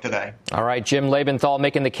day like today. All right, Jim Lebenthal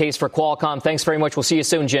making the case for Qualcomm. Thanks very much. We'll see you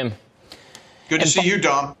soon, Jim. Good to see you,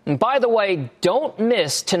 Dom. And by the way, don't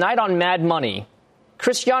miss tonight on Mad Money,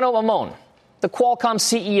 Cristiano Amon, the Qualcomm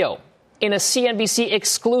CEO, in a CNBC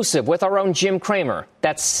exclusive with our own Jim Cramer.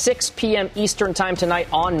 That's 6 p.m. Eastern time tonight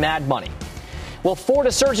on Mad Money. Well, Ford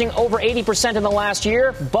is surging over 80% in the last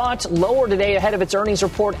year, but lower today ahead of its earnings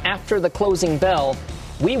report after the closing bell.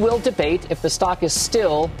 We will debate if the stock is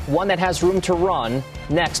still one that has room to run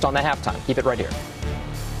next on the halftime. Keep it right here.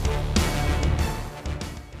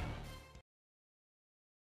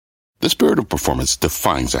 The spirit of performance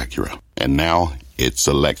defines Acura, and now it's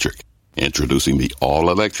electric. Introducing the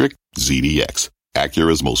all-electric ZDX,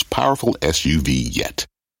 Acura's most powerful SUV yet.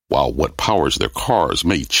 While what powers their cars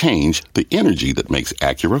may change, the energy that makes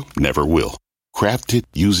Acura never will. Crafted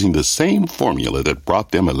using the same formula that brought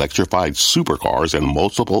them electrified supercars and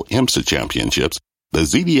multiple IMSA championships, the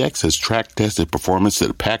ZDX has track-tested performance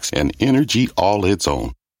that packs an energy all its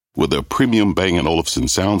own. With a premium Bang & Olufsen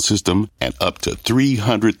sound system and up to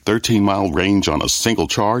 313-mile range on a single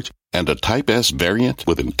charge, and a Type S variant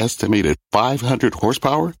with an estimated 500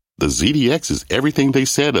 horsepower, the ZDX is everything they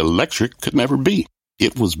said electric could never be.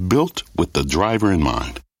 It was built with the driver in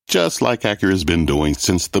mind, just like Acura's been doing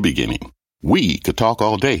since the beginning. We could talk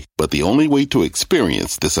all day, but the only way to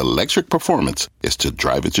experience this electric performance is to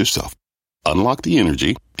drive it yourself. Unlock the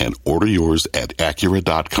energy and order yours at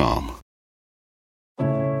Acura.com.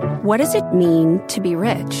 What does it mean to be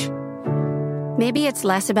rich? Maybe it's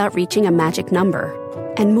less about reaching a magic number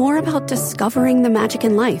and more about discovering the magic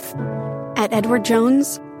in life. At Edward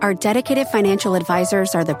Jones, our dedicated financial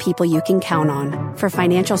advisors are the people you can count on for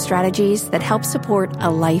financial strategies that help support a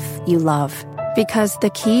life you love. Because the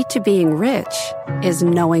key to being rich is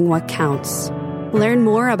knowing what counts. Learn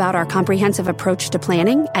more about our comprehensive approach to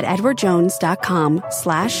planning at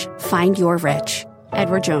edwardjones.com/findyourrich.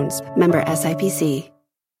 Edward Jones, member SIPC.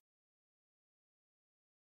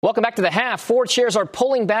 Welcome back to the half. Ford shares are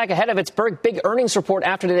pulling back ahead of its big earnings report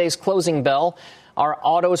after today's closing bell. Our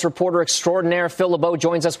autos reporter extraordinaire, Phil LeBeau,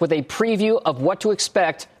 joins us with a preview of what to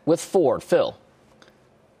expect with Ford. Phil.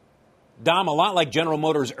 Dom, a lot like General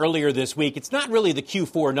Motors earlier this week, it's not really the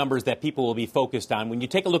Q4 numbers that people will be focused on. When you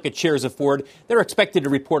take a look at shares of Ford, they're expected to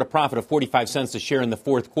report a profit of 45 cents a share in the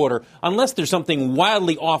fourth quarter. Unless there's something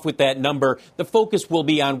wildly off with that number, the focus will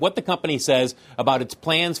be on what the company says about its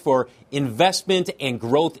plans for investment and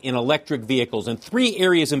growth in electric vehicles in three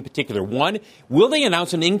areas in particular. One, will they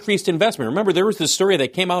announce an increased investment? Remember, there was this story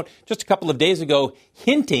that came out just a couple of days ago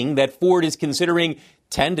hinting that Ford is considering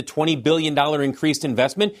 $10 to $20 billion increased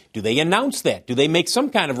investment. Do they announce that? Do they make some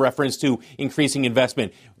kind of reference to increasing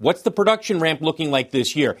investment? What's the production ramp looking like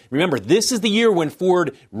this year? Remember, this is the year when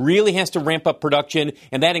Ford really has to ramp up production,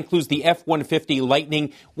 and that includes the F-150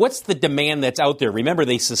 Lightning. What's the demand that's out there? Remember,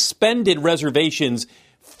 they suspended reservations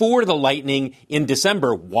for the Lightning in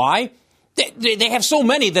December. Why? They have so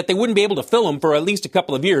many that they wouldn't be able to fill them for at least a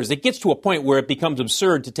couple of years. It gets to a point where it becomes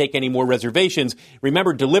absurd to take any more reservations.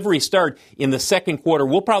 Remember, deliveries start in the second quarter.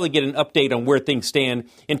 We'll probably get an update on where things stand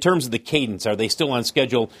in terms of the cadence. Are they still on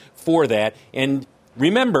schedule for that? And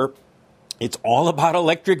remember, it's all about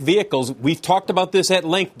electric vehicles. We've talked about this at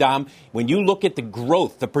length, Dom. When you look at the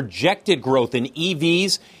growth, the projected growth in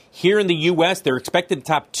EVs, here in the U.S., they're expected to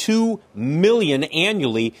top 2 million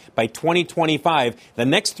annually by 2025. The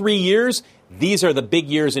next 3 years, these are the big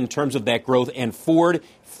years in terms of that growth, and Ford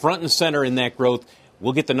front and center in that growth.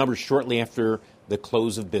 We'll get the numbers shortly after the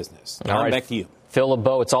close of business. All right, back to you. Phil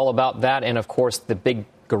LeBeau, it's all about that, and, of course, the big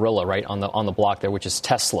gorilla right on the block there, which is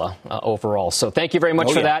Tesla overall. So thank you very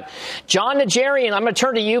much for that. Jon Najarian, I'm going to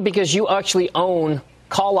turn to you because you actually own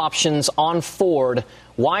call options on Ford.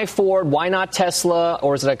 Why Ford? Why not Tesla?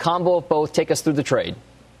 Or is it a combo of both? Take us through the trade.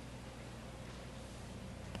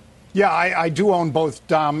 Yeah, I do own both,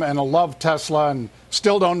 Dom, and I love Tesla and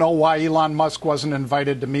still don't know why Elon Musk wasn't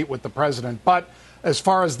invited to meet with the president. But as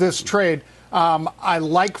far as this trade, I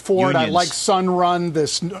like Ford. Unions. I like Sunrun,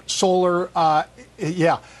 this solar,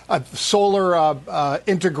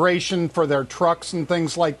 integration for their trucks and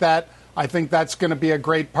things like that. I think that's going to be a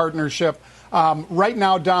great partnership. Right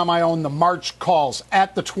now, Dom, I own the March calls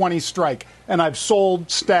at the 20 strike, and I've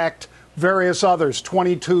sold, stacked various others,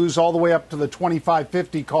 22s all the way up to the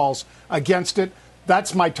 25.50 calls against it.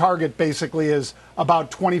 That's my target, basically, is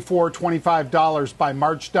about $24, $25 by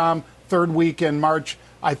March, Dom, third week in March.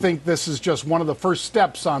 I think this is just one of the first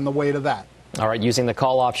steps on the way to that. All right, using the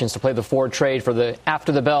call options to play the Ford trade for the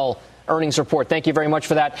after the bell earnings report. Thank you very much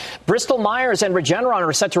for that. Bristol Myers and Regeneron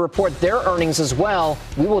are set to report their earnings as well.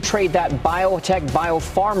 We will trade that biotech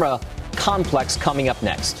biopharma complex coming up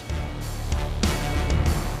next.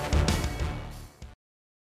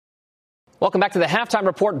 Welcome back to the halftime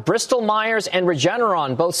report. Bristol Myers and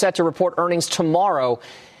Regeneron both set to report earnings tomorrow.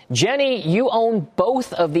 Jenny, you own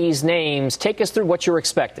both of these names. Take us through what you're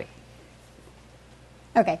expecting.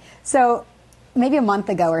 Okay, so maybe a month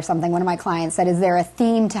ago or something, one of my clients said, is there a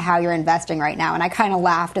theme to how you're investing right now? And I kind of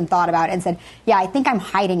laughed and thought about it and said, yeah, I think I'm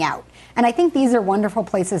hiding out. And I think these are wonderful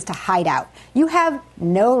places to hide out. You have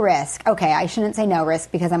no risk. Okay, I shouldn't say no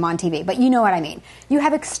risk because I'm on TV, but you know what I mean. You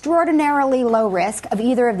have extraordinarily low risk of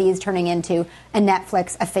either of these turning into a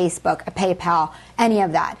Netflix, a Facebook, a PayPal, any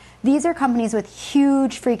of that. These are companies with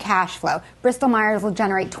huge free cash flow. Bristol Myers will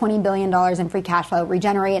generate $20 billion in free cash flow.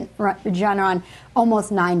 Regeneron,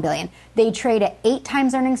 almost $9 billion. They trade at 8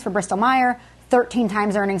 times earnings for Bristol Myers, 13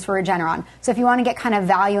 times earnings for Regeneron. So if you want to get kind of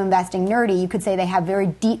value investing nerdy, you could say they have very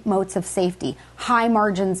deep moats of safety, high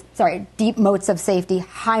margins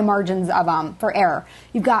of for error.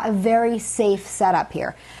 You've got a very safe setup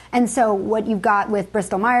here. And so what you've got with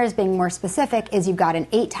Bristol Myers, being more specific, is you've got an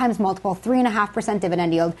 8 times multiple, 3.5%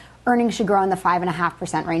 dividend yield. Earnings should grow in the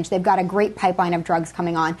 5.5% range. They've got a great pipeline of drugs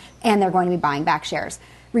coming on, and they're going to be buying back shares.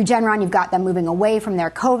 Regeneron, you've got them moving away from their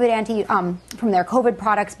COVID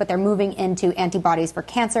products, but they're moving into antibodies for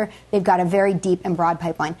cancer. They've got a very deep and broad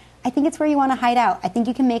pipeline. I think it's where you want to hide out. I think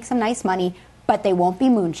you can make some nice money, but they won't be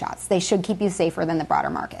moonshots. They should keep you safer than the broader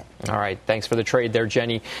market. All right. Thanks for the trade there,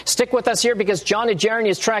 Jenny. Stick with us here because Jon Najarian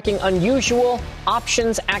is tracking unusual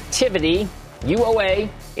options activity UOA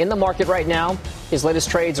in the market right now. His latest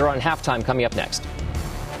trades are on Halftime coming up next.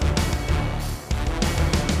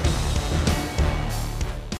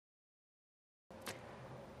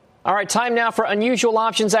 All right, time now for unusual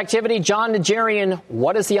options activity. John Najarian,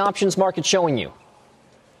 what is the options market showing you?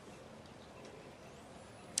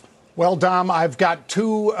 Well, Dom, I've got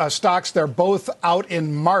two stocks. They're both out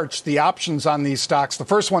in March, the options on these stocks. The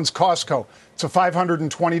first one's Costco. It's a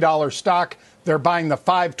 $520 stock. They're buying the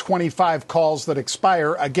 525 calls that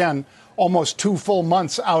expire, again, almost 2 full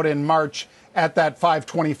months out in March at that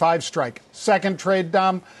 525 strike. Second trade,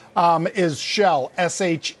 Dom, is Shell,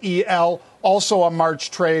 SHEL, also a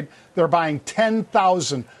March trade. They're buying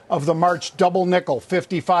 10,000 of the March double nickel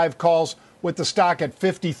 55 calls with the stock at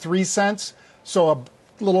 53 cents. So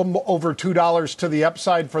a little over $2 to the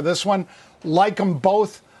upside for this one. Like them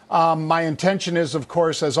both. My intention is, of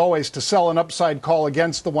course, as always, to sell an upside call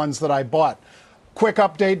against the ones that I bought. Quick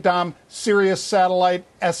update, Dom. Sirius Satellite,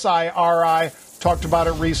 SIRI. Talked about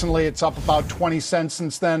it recently. It's up about 20 cents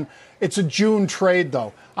since then. It's a June trade,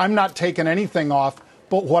 though. I'm not taking anything off.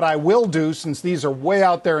 But what I will do, since these are way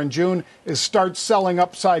out there in June, is start selling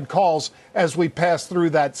upside calls as we pass through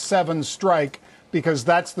that 7 strike, because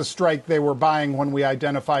that's the strike they were buying when we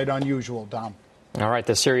identified unusual, Dom. All right,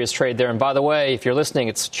 the Sirius trade there. And by the way, if you're listening,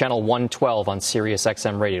 it's channel 112 on Sirius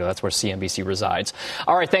XM Radio. That's where CNBC resides.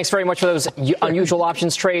 All right, thanks very much for those unusual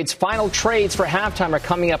options trades. Final trades for halftime are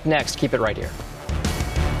coming up next. Keep it right here.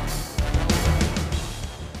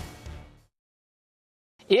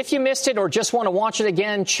 If you missed it or just want to watch it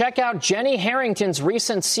again, check out Jenny Harrington's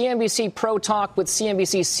recent CNBC Pro Talk with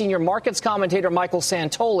CNBC's senior markets commentator Michael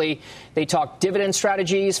Santoli. They talk dividend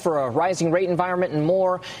strategies for a rising rate environment and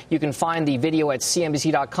more. You can find the video at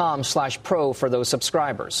cnbc.com/pro for those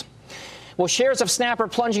subscribers. Well, shares of Snap are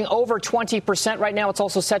plunging over 20% right now. It's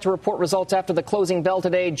also set to report results after the closing bell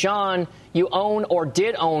today. John, you own or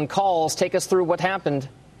did own calls. Take us through what happened.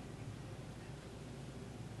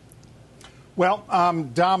 Well,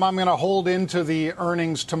 Dom, I'm going to hold into the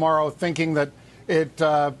earnings tomorrow thinking that it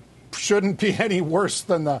shouldn't be any worse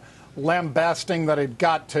than the lambasting that it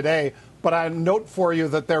got today. But I note for you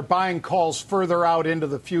that they're buying calls further out into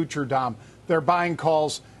the future, Dom. They're buying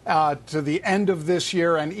calls to the end of this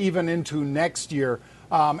year and even into next year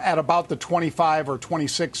at about the 25 or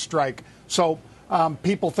 26 strike. So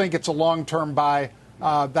people think it's a long-term buy.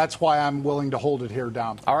 That's why I'm willing to hold it here,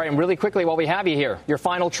 Dom. All right, and really quickly while we have you here, your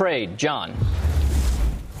final trade, John.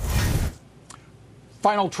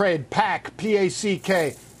 Final trade, PACK,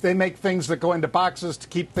 P-A-C-K. They make things that go into boxes to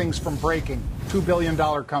keep things from breaking. $2 billion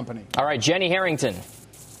company. All right, Jenny Harrington.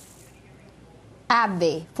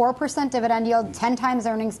 AbbVie, 4% dividend yield, 10 times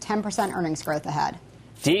earnings, 10% earnings growth ahead.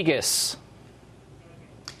 Degas.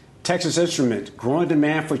 Texas Instruments, growing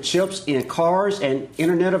demand for chips in cars and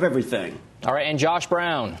Internet of Everything. All right, and Josh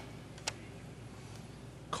Brown.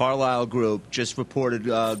 Carlyle Group just reported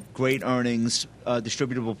great earnings.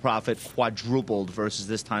 Distributable profit quadrupled versus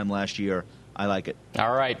this time last year. I like it.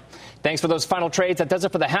 All right. Thanks for those final trades. That does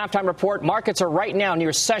it for the halftime report. Markets are right now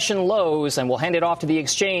near session lows, and we'll hand it off to the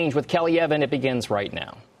exchange with Kelly Evan. It begins right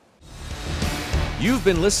now. You've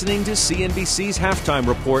been listening to CNBC's Halftime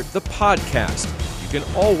Report, the podcast. You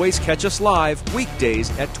can always catch us live weekdays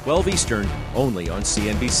at 12 Eastern, only on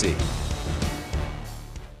CNBC.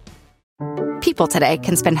 People today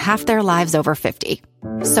can spend half their lives over 50.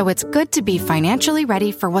 So it's good to be financially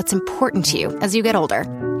ready for what's important to you as you get older,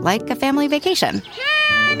 like a family vacation.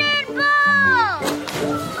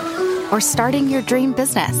 Or starting your dream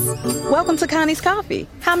business. Welcome to Connie's Coffee.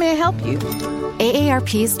 How may I help you?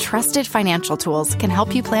 AARP's trusted financial tools can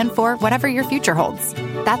help you plan for whatever your future holds.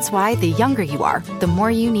 That's why the younger you are, the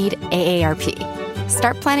more you need AARP.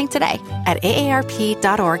 Start planning today at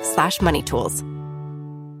aarp.org/moneytools.